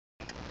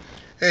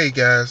Hey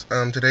guys,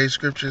 today's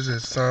scriptures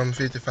is Psalm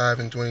 55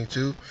 and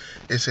 22.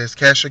 It says,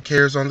 "Cast your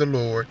cares on the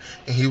Lord,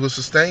 and He will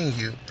sustain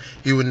you.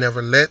 He will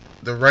never let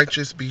the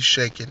righteous be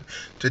shaken."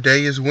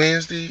 Today is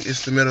Wednesday.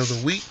 It's the middle of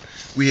the week.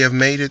 We have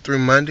made it through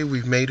Monday.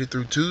 We've made it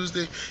through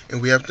Tuesday,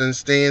 and we have to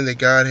understand that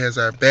God has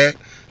our back.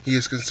 He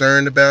is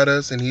concerned about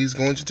us, and He's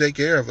going to take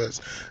care of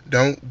us.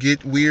 Don't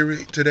get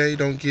weary today.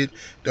 Don't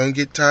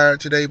get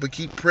tired today, but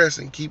keep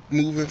pressing. Keep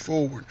moving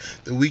forward.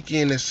 The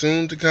weekend is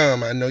soon to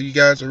come. I know you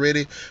guys are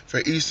ready for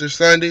Easter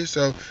Sunday.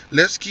 So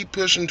let's keep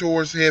pushing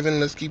towards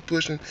heaven. Let's keep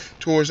pushing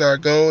towards our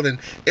goal.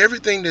 And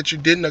everything that you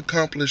didn't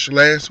accomplish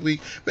last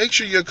week, make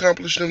sure you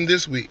accomplish them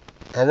this week.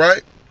 All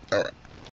right? All right.